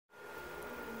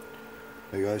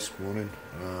Hey guys, morning.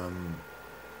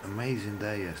 Amazing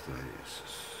day yesterday.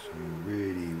 Some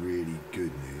really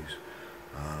good news.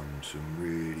 Some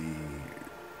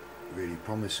really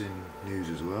promising news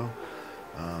as well.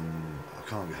 I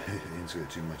can't go into it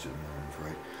too much at the moment, I'm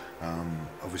afraid.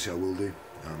 Obviously I will do,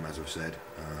 as I've said.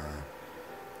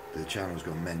 The channel's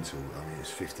gone mental. I mean, it's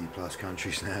 50 plus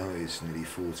countries now. It's nearly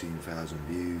 14,000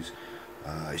 views.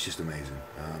 It's just amazing.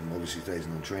 Obviously today's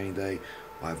an on-training day.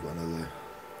 I've got another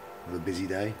busy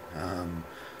day,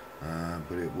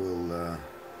 but it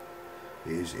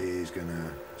is going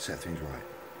to set things right,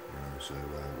 so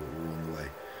we're on the way.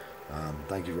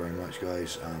 Thank you very much,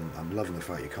 guys. I'm loving the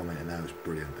fact you're commenting now. It's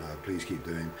brilliant. Please keep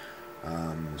doing.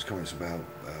 There's comments about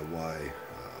why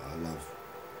I love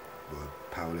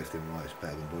powerlifting, why it's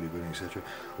better than bodybuilding, etc.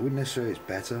 I wouldn't necessarily it's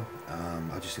better.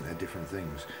 I just think they're different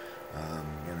things.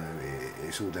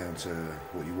 It's all down to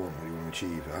what you want to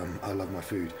achieve. I love my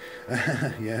food.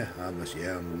 Yeah, I'm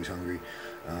always hungry,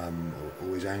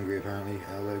 always angry apparently,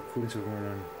 although according to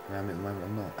everyone around me at the moment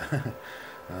I'm not.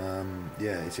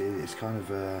 Yeah, it's kind of,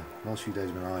 last few days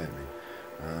have been eye at me,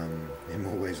 in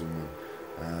more ways than one,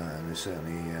 and it's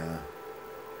certainly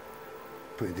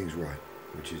putting things right,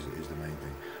 which is the main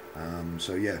thing.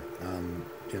 So yeah,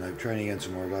 training again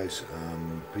tomorrow, guys.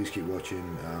 Please keep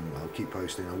watching. I'll keep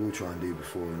posting. I will try and do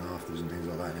before and afters and things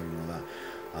like that and everything like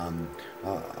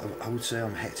that. I would say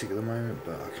I'm hectic at the moment,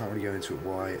 but I can't really go into it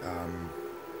why.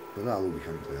 But that'll all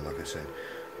become clear. Like I said,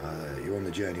 you're on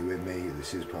the journey with me.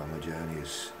 This is part of my journey.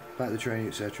 It's about the training,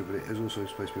 etc. But it is also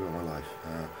supposed to be about my life.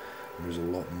 And there's a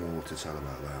lot more to tell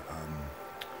about that.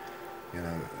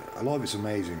 A lot of it's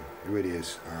amazing. It really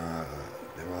is.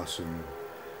 There are some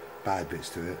bad bits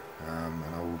to it, and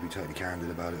I will be totally candid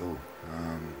about it all.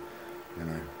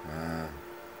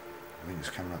 I think it's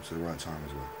coming up to the right time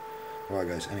as well. Alright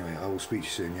guys, anyway, I will speak to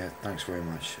you soon. Yeah, thanks very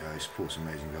much. Your support's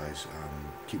amazing, guys.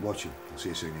 Keep watching. I'll see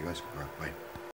you soon, you guys. Alright, bye.